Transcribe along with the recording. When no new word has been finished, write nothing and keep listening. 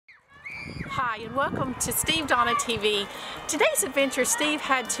Hi and welcome to SteveDonnaTV. Today's adventure, Steve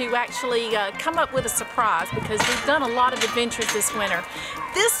had to actually come up with a surprise because we've done a lot of adventures this winter.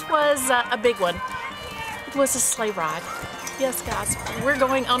 This was a big one. It was a sleigh ride. Yes guys, we're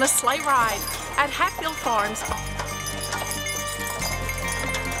going on a sleigh ride at Hatfield Farms.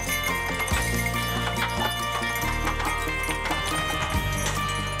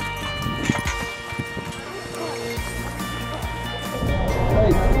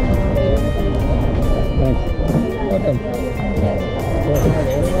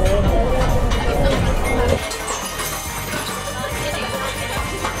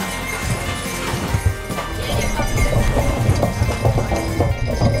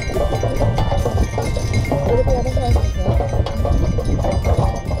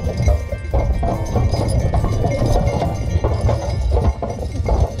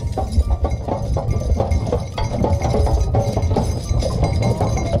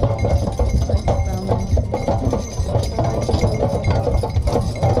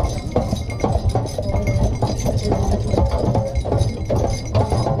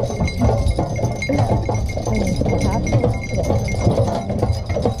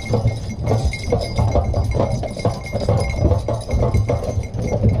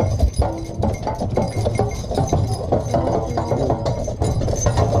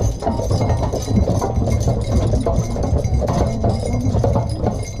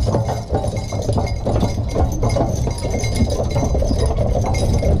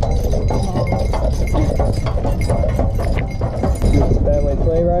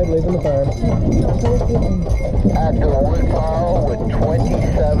 Leaving the farm. At the wood pile with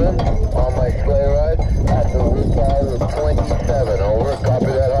 27 on my sleigh ride. At the wood pile with 27. Over. Copy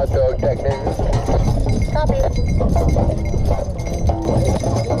that, hot dog technician.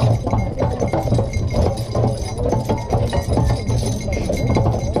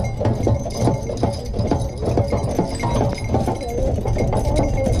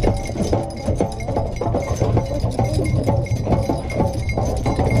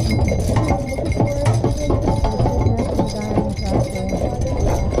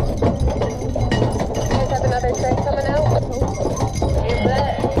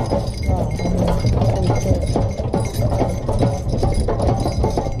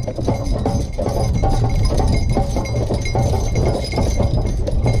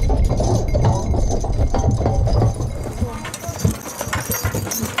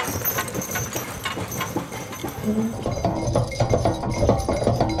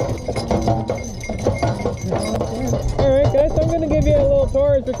 Alright guys, so I'm going to give you a little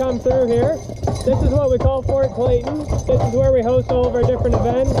tour as we come through here. This is what we call Fort Clayton. This is where we host all of our different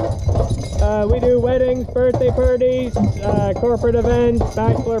events. We do weddings, birthday parties, corporate events,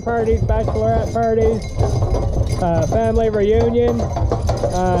 bachelor parties, bachelorette parties, family reunion.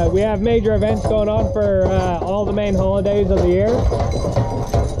 We have major events going on for all the main holidays of the year.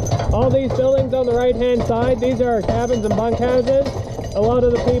 All these buildings on the right hand side, these are our cabins and bunkhouses. A lot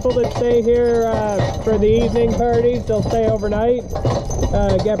of the people that stay here for the evening parties, they'll stay overnight,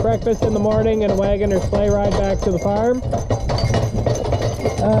 get breakfast in the morning and a wagon or sleigh ride back to the farm.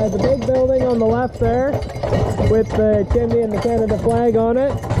 The big building on the left there with the chimney and the Canada flag on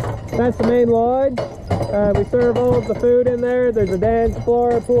it, that's the main lodge. We serve all of the food in there. There's a dance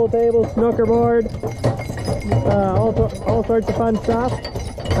floor, pool table, snooker board, all sorts of fun stuff.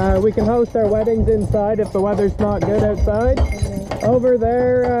 We can host our weddings inside if the weather's not good outside. Over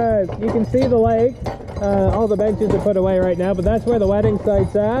there, you can see the lake. All the benches are put away right now, but that's where the wedding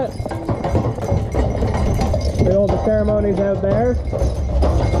site's at. We hold the ceremonies out there.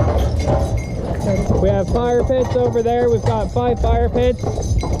 We have fire pits over there. We've got 5 fire pits.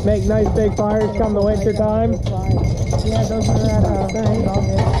 Make nice big fires come the winter time. Yeah, those are at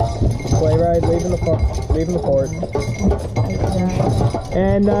sleigh ride, leaving the fort.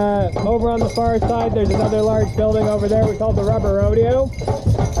 And over on the far side, there's another large building over there we call the Rubber Rodeo.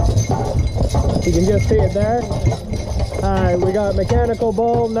 You can just see it there. We got mechanical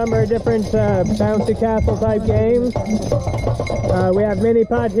bull, number of different bouncy castle type games. We have mini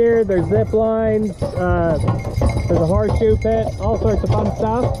putt here, there's zip lines, there's a horseshoe pit, all sorts of fun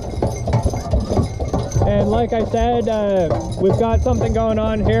stuff. And like I said, we've got something going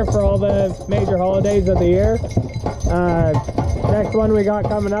on here for all the major holidays of the year. Next one we got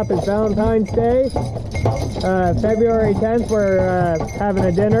coming up is Valentine's Day. February 10th we're having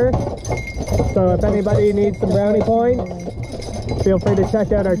a dinner. So if anybody needs some brownie points, feel free to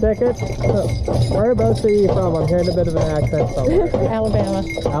check out our tickets. Whereabouts are you from? I'm hearing a bit of an accent somewhere. Alabama.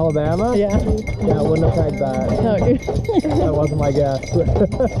 Alabama? Yeah. Yeah, I wouldn't have pegged that. No. That wasn't my guess.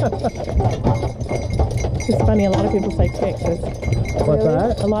 It's funny, a lot of people say Texas. What's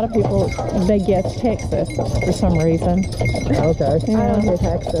that? A lot of people, they guess Texas for some reason. Okay. Yeah. I don't hear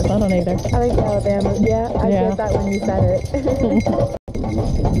Texas. I don't either. I think Alabama. Yeah, I get that when you said it.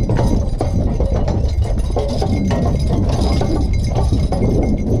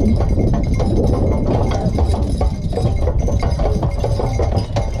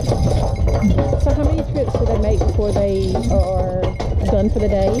 So how many trips do they make before they are done for the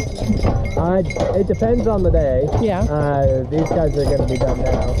day? It depends on the day. Yeah. These guys are going to be done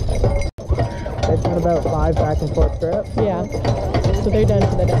now. It's been about 5 back and forth trips. Yeah. So they're done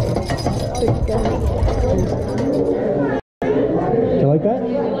for the day. You like that?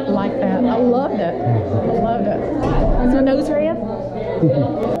 I like that. I loved it. I loved it. Is my nose red?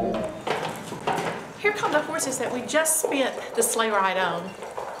 Here come the horses that we just spent the sleigh ride on.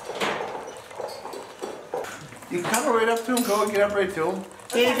 You come right up to him, go and get up right to him.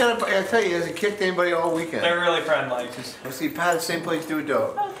 He ain't gonna, I tell you, he hasn't kicked anybody all weekend. They're really friendly. Let's see, pat the same place, do a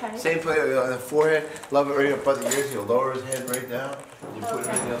dog. Okay. Same place on the forehead, love it right up by the ears, he'll lower his head right down. You put it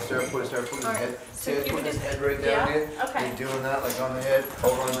in, he'll start putting his head, see him putting his head right down here? Okay. He's doing that, like on the head,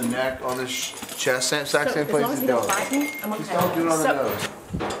 over on the neck, on the chest, exact same As place long as as he the don't dog. bite me, I'm okay. Just don't do it on the nose.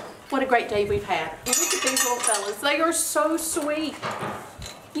 What a great day we've had. And look at these little fellas. They are so sweet.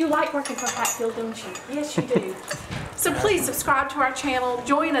 You like working for Hatfield, don't you? Yes, you do. So please subscribe to our channel.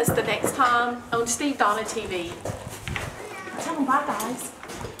 Join us the next time on SteveDonnaTV. Tell them bye, guys.